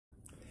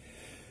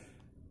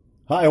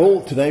Hi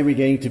all, today we're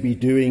going to be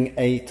doing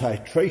a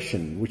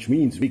titration, which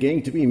means we're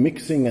going to be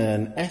mixing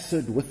an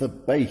acid with a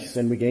base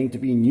and we're going to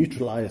be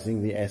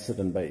neutralizing the acid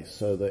and base.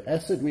 So the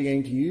acid we're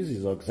going to use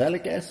is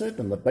oxalic acid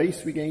and the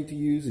base we're going to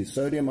use is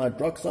sodium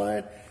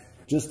hydroxide.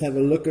 Just have a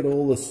look at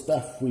all the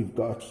stuff we've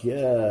got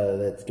here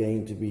that's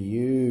going to be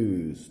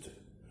used.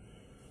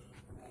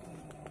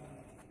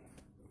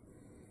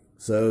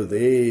 So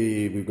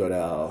there we've got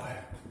our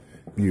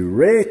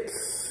burette,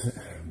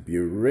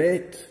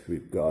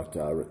 we've got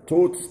our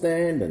retort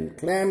stand and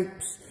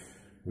clamps,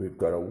 we've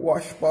got a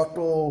wash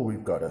bottle,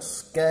 we've got a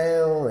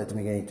scale that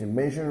we're going to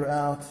measure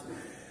out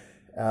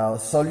our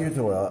solute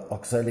or our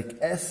oxalic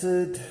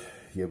acid.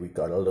 Here we've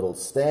got a little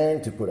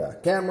stand to put our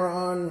camera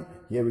on.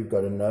 Here we've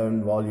got a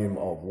known volume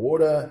of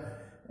water,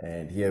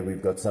 and here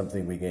we've got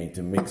something we're going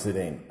to mix it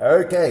in.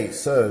 Okay,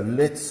 so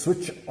let's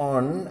switch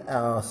on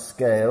our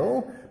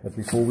scale, but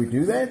before we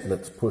do that,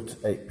 let's put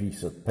a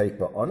piece of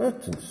paper on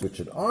it and switch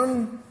it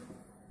on.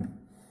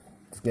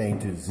 It's going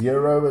to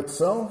zero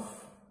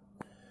itself,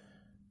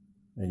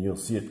 and you'll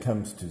see it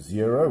comes to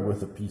zero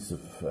with a piece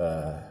of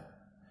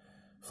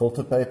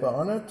filter paper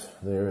on it.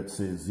 There it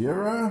says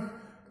zero.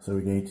 So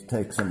we're going to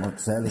take some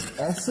oxalic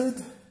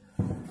acid.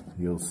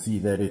 You'll see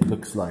that it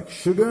looks like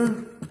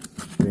sugar.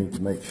 We're going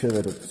to make sure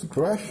that it's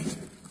crushed.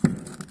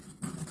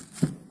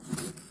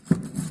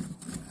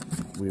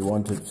 We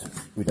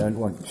don't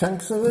want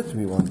chunks of it.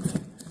 We want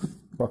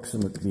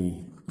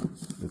approximately,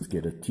 let's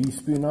get a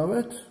teaspoon of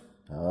it.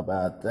 How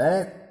about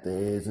that?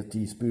 There's a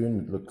teaspoon.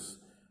 It looks,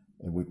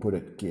 and we put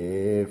it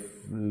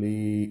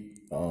carefully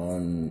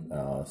on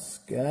our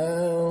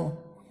scale.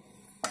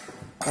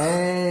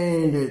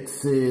 And it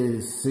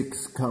says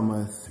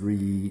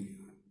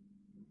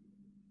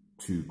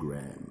 6,32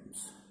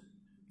 grams.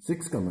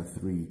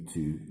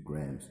 6,32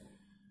 grams.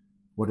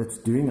 What it's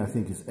doing, I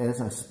think, is as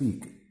I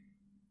speak,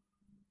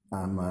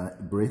 my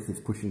breath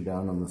is pushing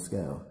down on the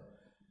scale.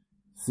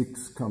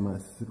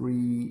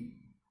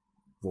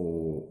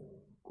 6,34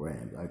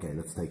 grams. Okay,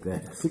 let's take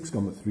that.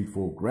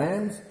 6,34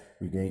 grams.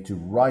 We're going to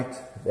write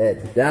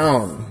that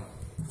down.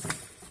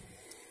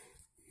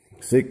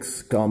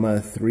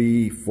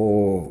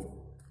 6,34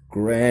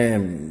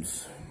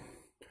 grams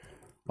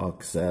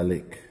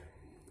oxalic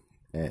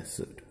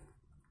acid.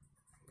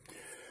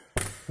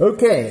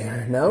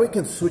 Okay, now we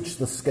can switch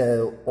the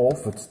scale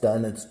off. It's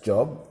done its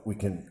job. We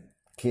can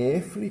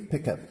carefully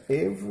pick up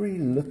every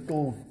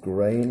little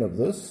grain of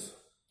this,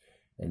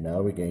 and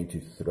now we're going to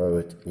throw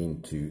it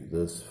into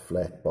this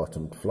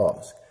flat-bottomed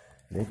flask.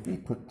 Let me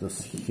put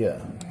this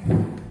here.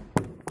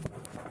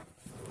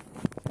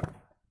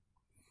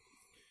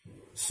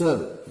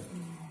 So,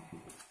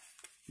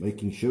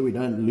 making sure we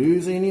don't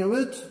lose any of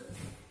it,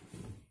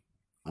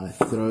 I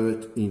throw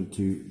it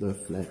into the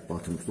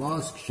flat-bottomed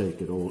flask,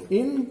 shake it all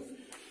in.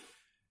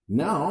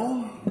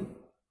 Now,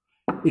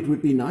 it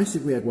would be nice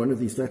if we had one of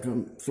these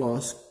flat-bottomed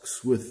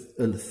flasks with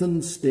a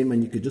thin stem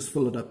and you could just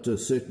fill it up to a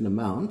certain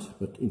amount,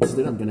 but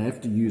instead I'm going to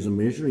have to use a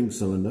measuring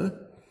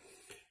cylinder,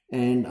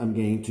 and I'm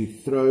going to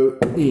throw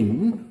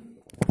in,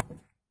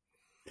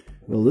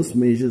 well, this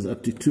measures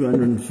up to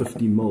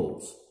 250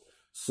 mils.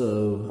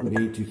 So I'm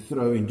going to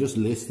throw in just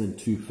less than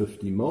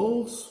 250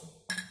 moles.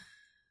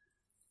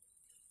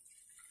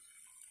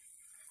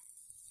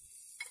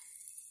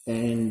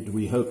 And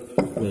we hope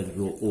that it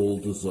will all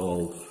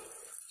dissolve,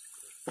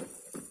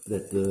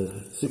 that the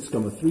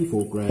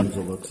 6,34 grams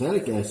of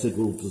oxalic acid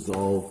will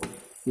dissolve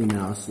in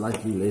our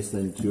slightly less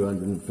than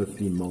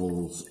 250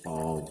 moles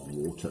of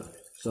water.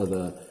 So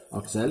the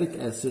oxalic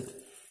acid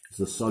is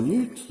the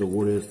solute, the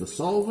water is the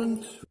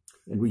solvent,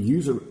 and we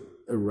use a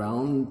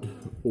round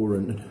or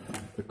a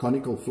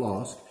conical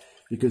flask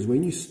because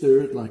when you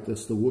stir it like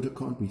this, the water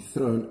can't be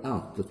thrown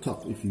out the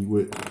top. If you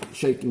were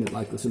shaking it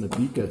like this in a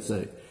beaker,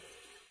 say,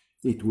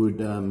 it would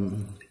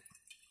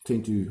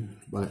tend to,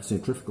 by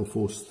centrifugal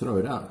force, throw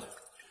it out.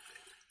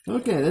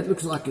 Okay, that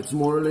looks like it's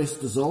more or less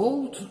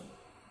dissolved.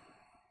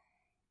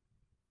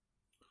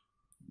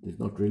 There's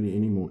not really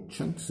any more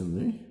chunks in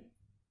there.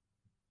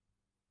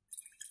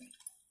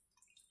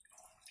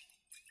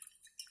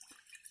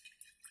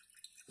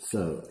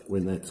 So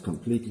when that's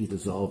completely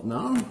dissolved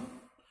now,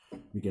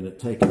 we're going to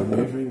take our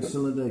measuring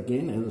cylinder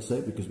again, as I say,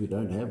 because we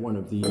don't have one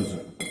of these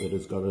that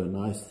has got a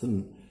nice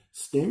thin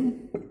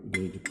stem. We're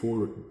going to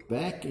pour it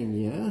back in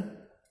here.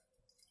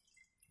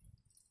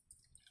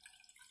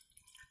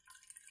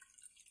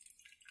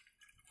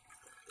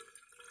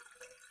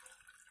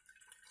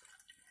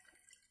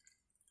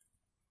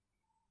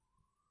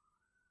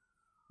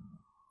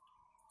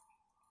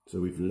 So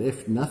we've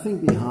left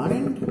nothing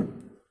behind.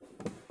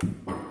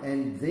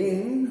 And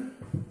then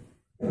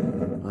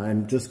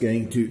I'm just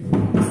going to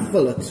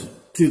fill it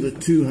to the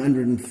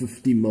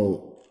 250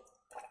 ml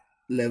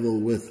level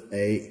with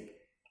a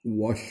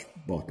wash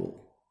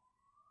bottle.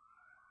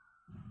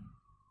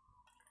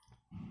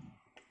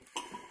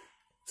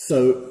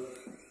 So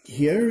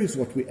here is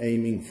what we're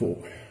aiming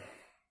for.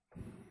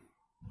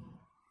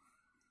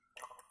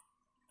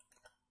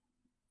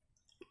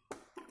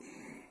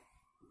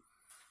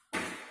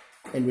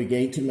 And and we're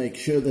going to make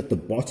sure that the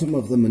bottom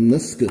of the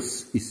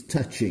meniscus is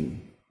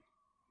touching.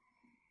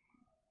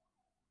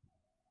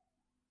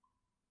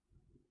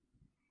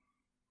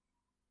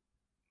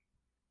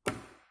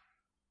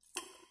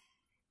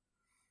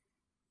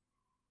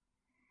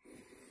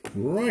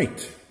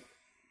 Right.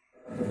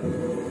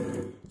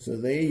 So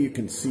there you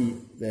can see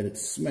that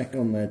it's smack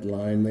on that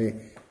line there.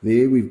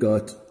 There we've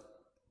got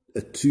a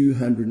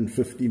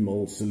 250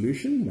 ml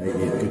solution. Maybe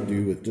it could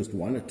do with just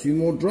 1 or 2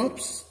 more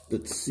drops.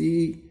 Let's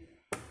see.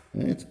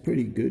 That's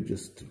pretty good,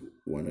 just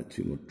 1 or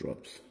 2 more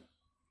drops.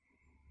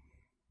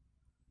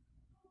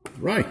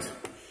 Right.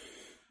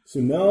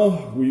 So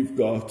now we've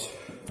got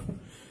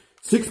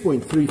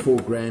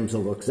 6.34 grams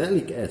of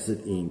oxalic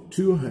acid in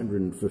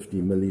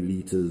 250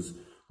 milliliters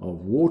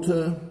of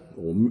water,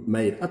 or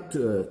made up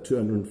to a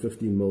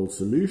 250 ml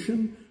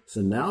solution.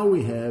 So now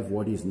we have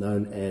what is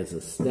known as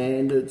a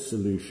standard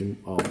solution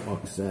of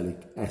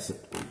oxalic acid.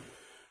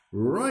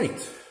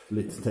 Right,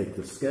 let's take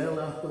the scale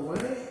out the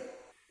way.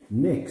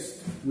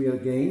 Next, we are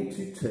going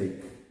to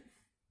take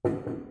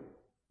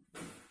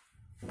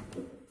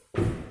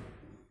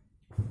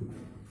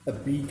a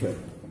beaker.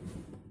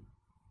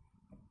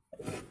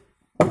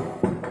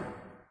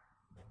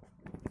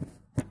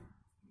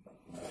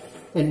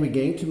 And we're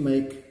going to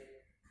make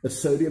a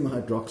sodium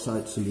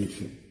hydroxide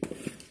solution.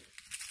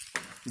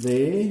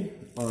 There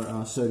are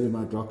our sodium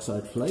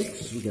hydroxide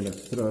flakes. We're going to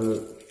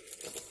throw,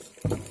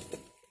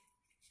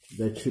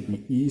 that should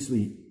be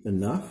easily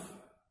enough.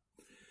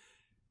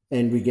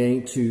 And we're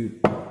going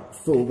to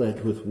fill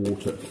that with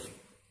water.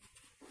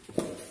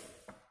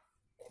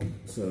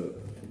 So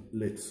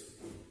let's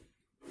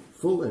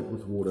fill that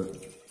with water.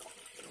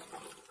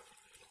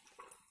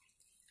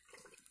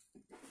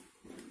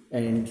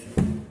 And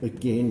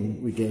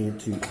again, we're going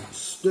to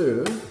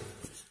stir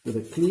with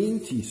a clean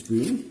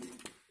teaspoon.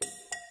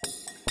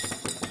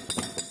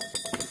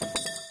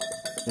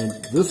 And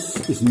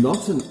this is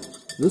not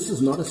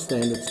a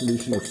standard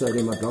solution of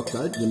sodium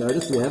hydroxide. You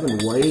notice we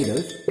haven't weighed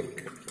it.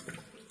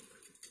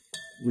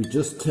 We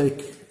just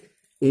take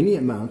any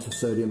amount of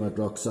sodium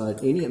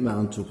hydroxide, any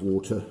amount of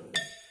water,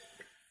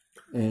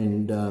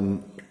 and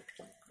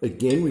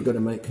again, we've got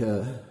to make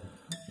a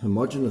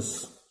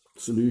homogeneous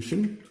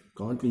solution.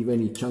 Can't leave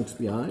any chunks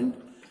behind.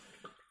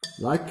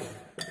 Like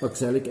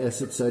oxalic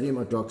acid, sodium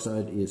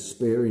hydroxide is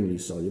sparingly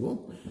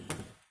soluble. I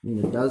mean,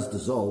 it does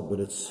dissolve, but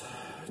it's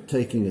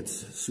taking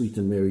its sweet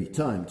and merry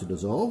time to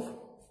dissolve.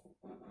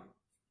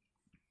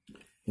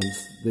 And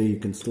there you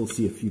can still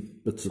see a few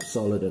bits of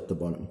solid at the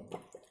bottom.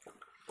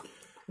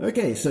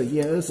 Okay, so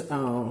here's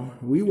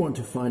we want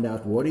to find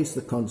out what is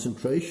the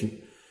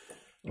concentration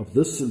of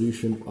this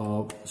solution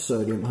of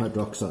sodium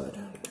hydroxide.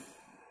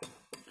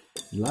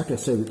 Like I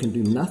say, we can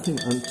do nothing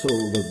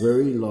until the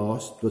very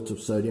last bit of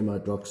sodium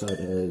hydroxide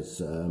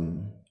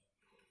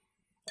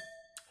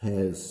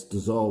has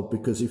dissolved,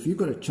 because if you've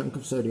got a chunk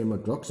of sodium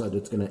hydroxide,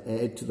 it's going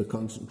to add to the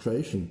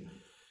concentration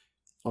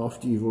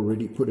after you've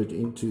already put it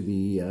into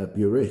the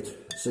burette.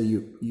 So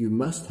you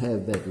must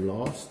have that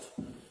last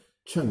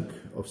chunk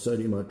of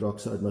sodium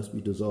hydroxide must be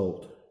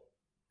dissolved.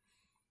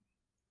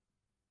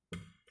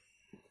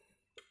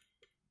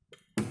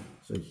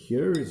 So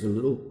here is a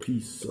little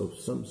piece of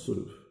some sort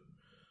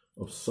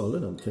of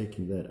solid. I'm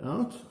taking that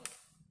out.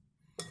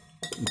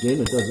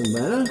 Again, it doesn't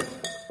matter.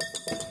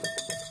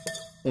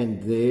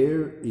 And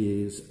there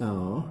is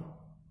our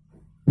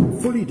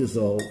fully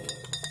dissolved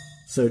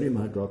sodium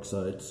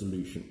hydroxide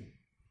solution.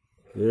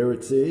 There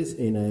it says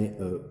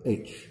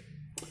NaOH.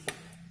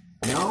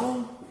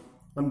 Now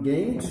I'm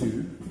going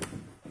to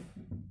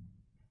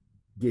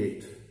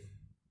get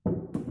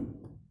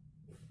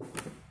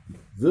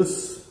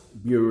this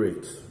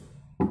burette.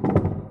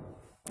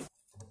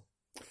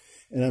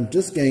 And I'm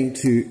just going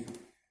to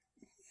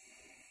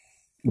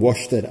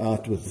wash that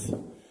out with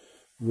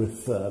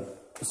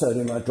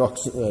sodium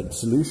hydroxide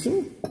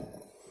solution,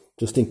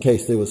 just in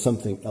case there was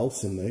something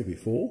else in there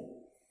before.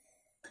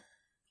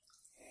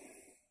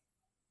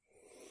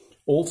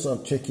 Also,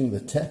 I'm checking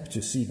the tap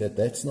to see that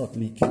that's not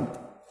leaking.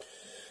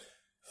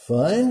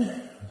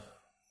 Fine.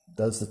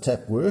 Does the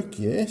tap work?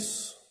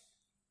 Yes.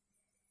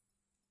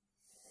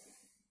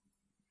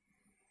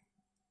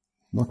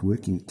 Not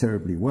working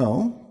terribly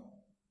well.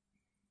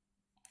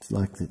 It's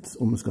like it's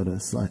almost got a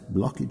slight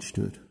blockage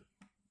to it.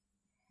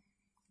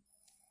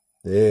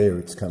 There,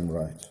 it's come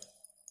right.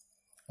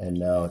 And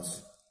now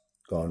it's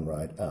gone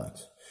right out.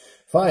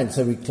 Fine,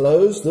 so we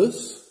close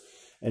this,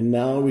 and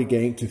now we're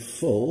going to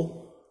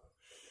fill.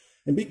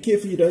 And be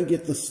careful you don't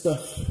get the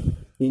stuff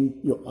in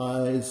your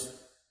eyes.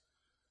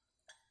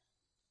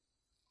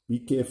 Be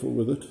careful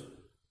with it.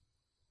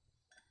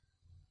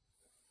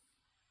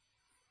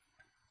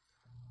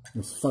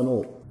 This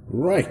funnel.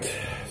 Right,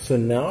 so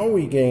now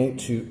we're going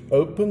to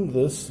open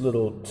this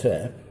little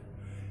tap,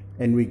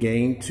 and we're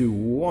going to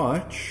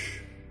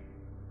watch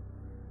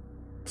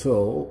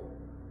till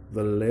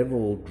the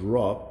level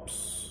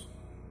drops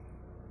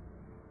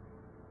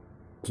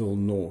till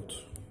 0.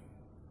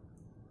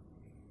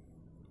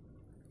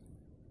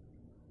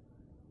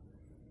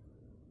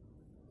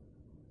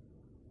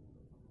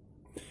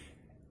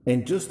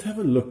 And just have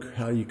a look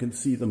how you can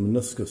see the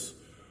meniscus,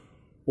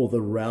 or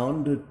the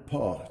rounded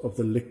part of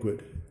the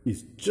liquid,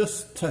 is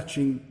just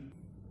touching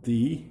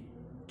the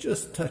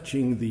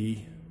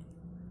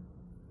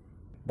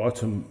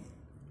bottom,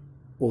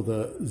 or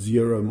the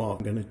 0 mark.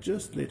 I'm going to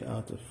just let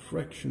out a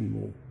fraction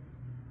more.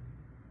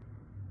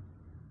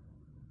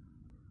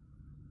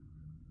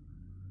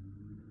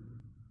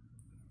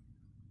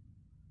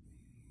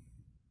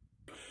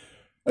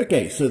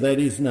 Okay, so that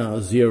is now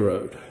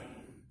zeroed.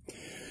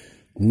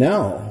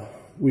 Now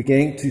we're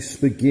going to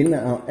begin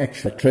our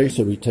actual titration.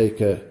 So we take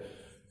a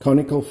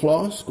conical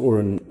flask or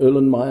an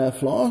Erlenmeyer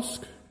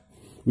flask.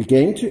 We're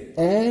going to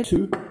add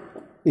to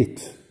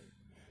it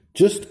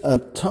just a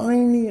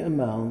tiny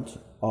amount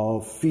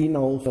of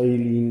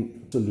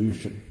phenolphthalein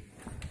solution,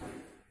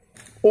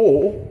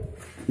 or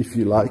if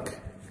you like,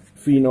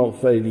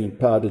 phenolphthalein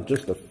powder,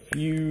 just a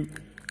few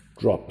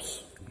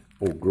drops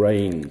or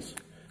grains.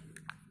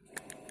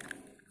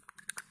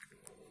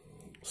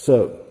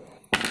 So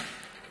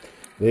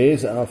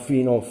there's our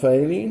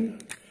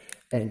phenolphthalein,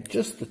 and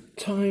just the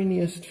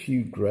tiniest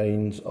few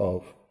grains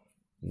of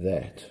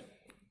that.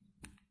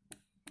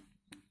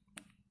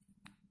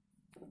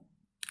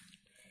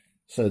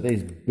 So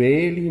there's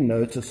barely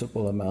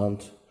noticeable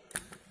amount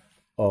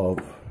of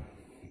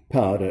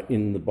powder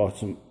in the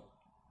bottom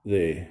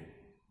there.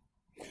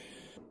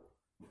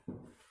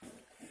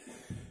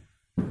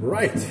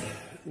 Right,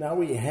 now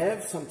we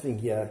have something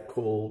here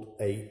called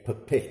a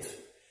pipette.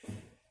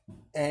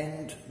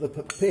 And the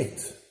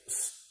pipette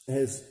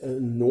has a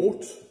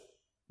 0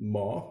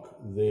 mark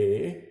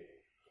there,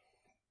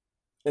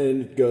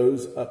 and it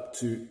goes up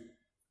to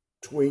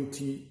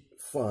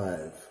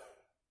 25.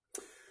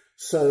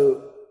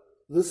 So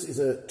this is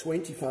a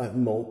 25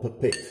 ml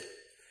pipette.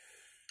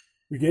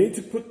 We're going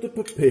to put the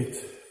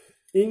pipette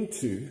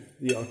into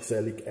the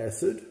oxalic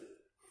acid.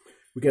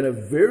 We're going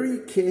to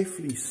very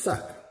carefully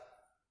suck.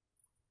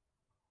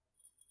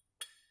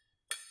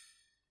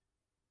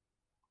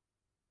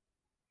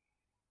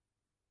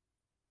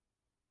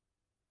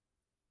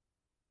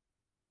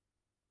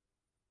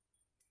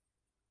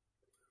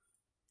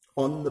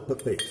 On the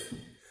pipette.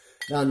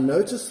 Now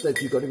notice that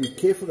you've got to be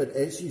careful that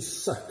as you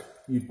suck,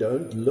 you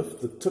don't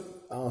lift the tip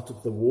out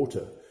of the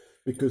water,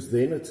 because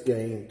then it's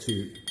going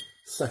to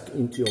suck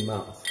into your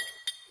mouth.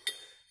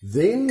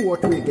 Then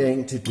what we're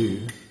going to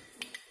do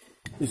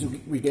is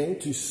we're going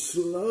to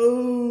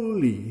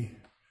slowly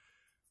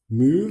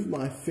move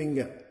my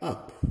finger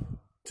up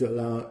to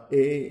allow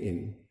air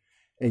in,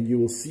 and you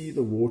will see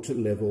the water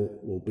level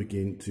will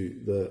begin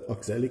to, the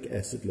oxalic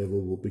acid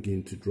level will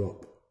begin to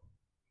drop.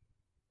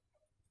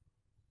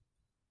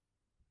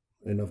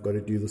 And I've got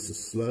to do this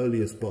as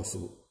slowly as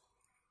possible.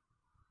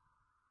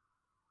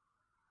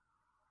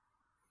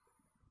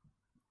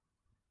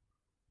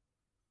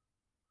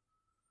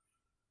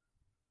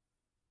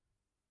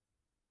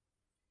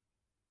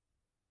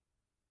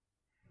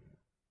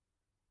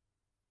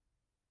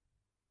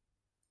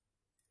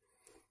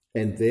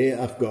 And there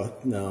I've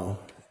got now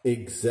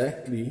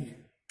exactly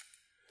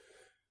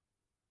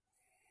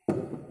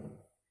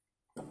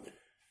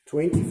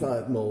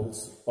 25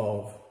 ml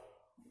of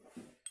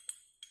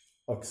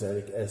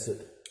oxalic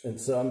acid, and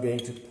so I'm going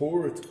to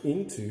pour it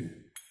into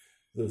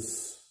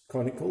this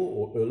conical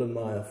or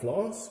Erlenmeyer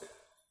flask,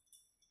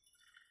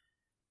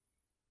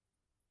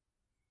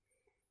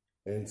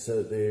 and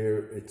so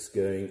there it's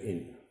going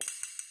in.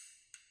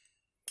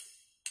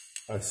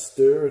 I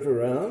stir it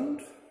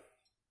around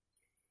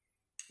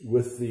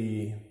with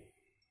the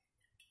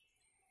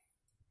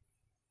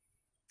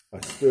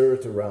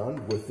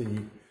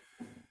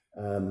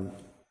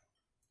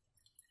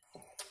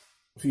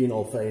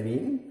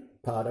phenolphthalein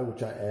powder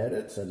which I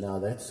added, so now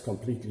that's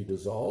completely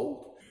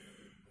dissolved.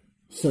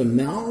 So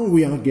now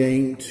we are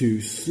going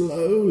to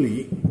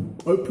slowly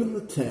open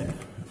the tap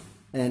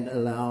and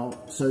allow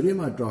sodium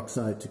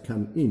hydroxide to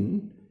come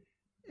in,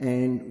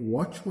 and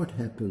watch what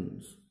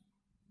happens.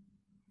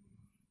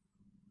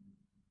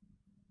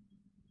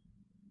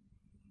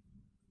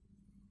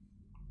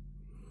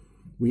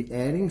 We're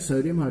adding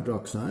sodium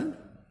hydroxide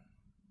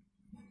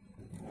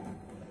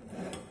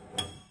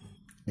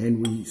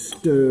and we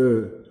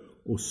stir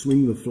or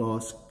swing the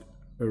flask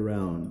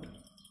around,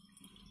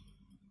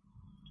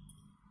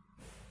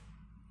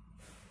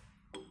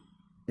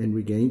 and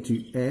we're going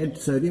to add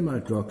sodium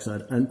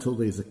hydroxide until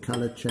there's a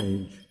color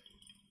change.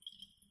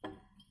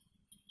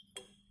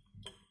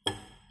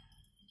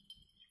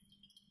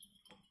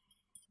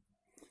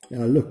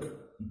 Now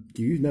look,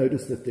 do you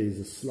notice that there's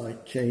a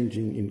slight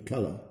changing in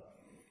color?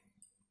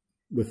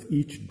 With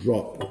each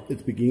drop,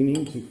 it's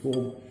beginning to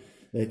form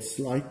that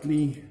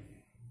slightly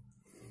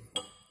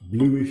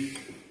bluish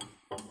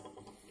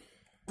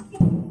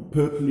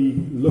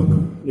purpley look.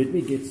 Let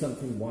me get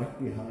something white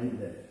behind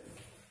that.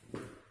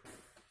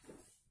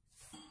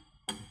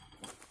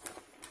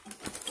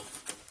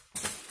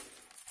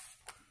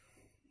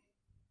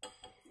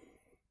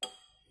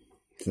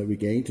 So we're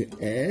going to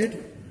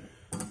add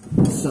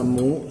some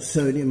more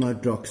sodium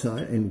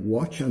hydroxide and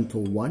watch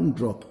until one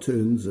drop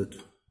turns it.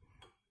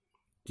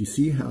 Do you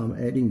see how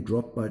I'm adding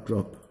drop by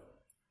drop?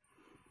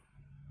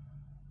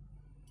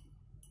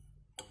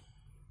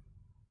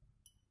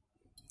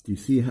 Do you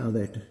see how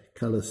that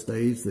color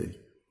stays there?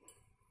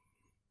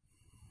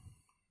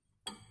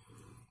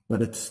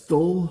 But it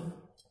still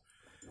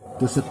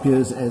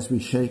disappears as we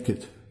shake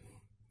it.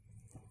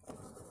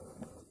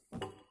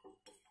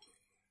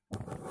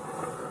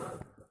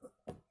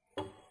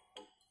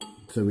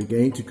 So we're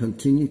going to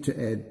continue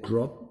to add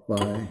drop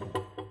by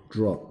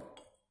drop.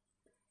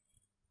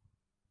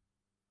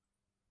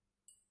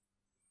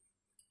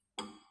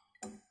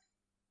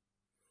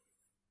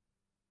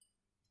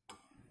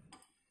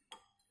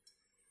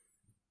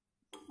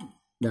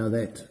 Now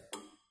that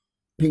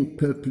pink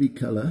purpley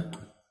color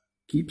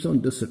keeps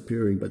on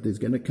disappearing, but there's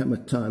going to come a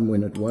time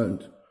when it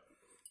won't.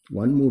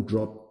 One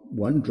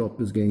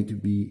drop is going to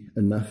be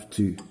enough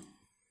to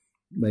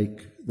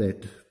make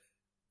that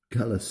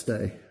color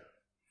stay.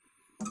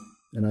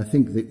 And I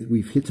think that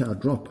we've hit our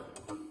drop.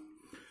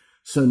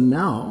 So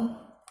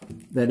now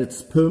that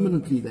it's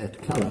permanently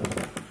that color,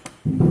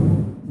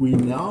 we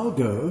now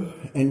go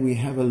and we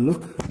have a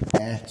look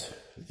at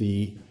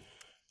the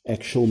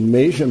actual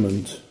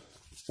measurement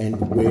and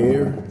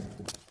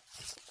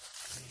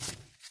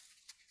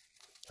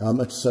how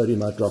much sodium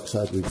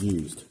hydroxide we've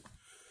used.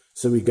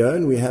 So we go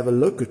and we have a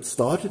look. It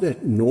started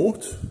at 0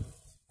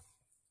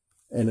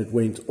 and it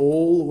went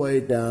all the way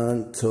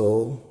down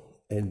till,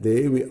 and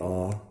there we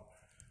are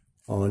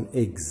on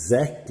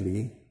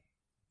exactly,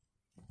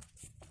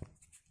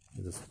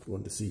 I just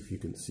want to see if you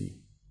can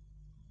see,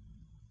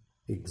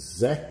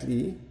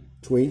 exactly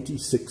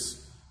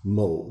 26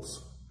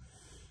 moles.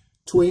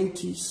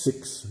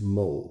 26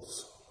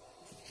 moles.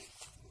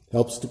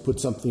 Helps to put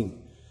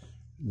something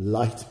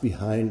light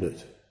behind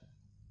it.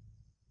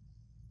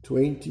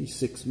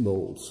 26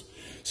 moles.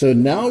 So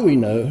now we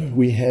know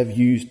we have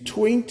used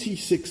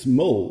 26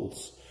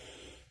 moles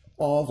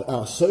of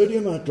our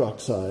sodium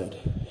hydroxide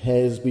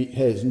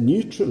has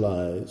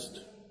neutralized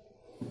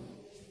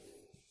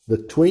the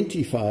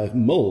 25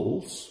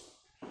 moles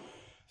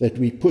that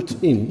we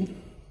put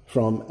in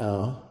from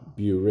our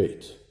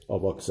burette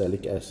of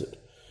oxalic acid.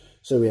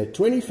 So we had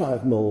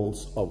 25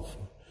 moles of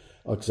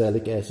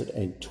oxalic acid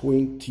and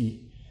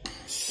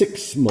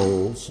 26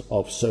 moles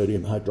of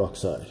sodium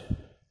hydroxide.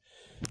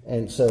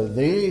 And so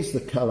there's the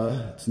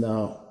color. It's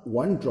now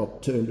one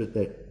drop turned at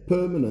that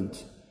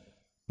permanent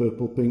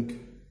purple pink,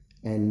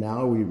 and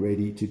now we're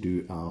ready to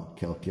do our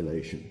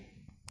calculation.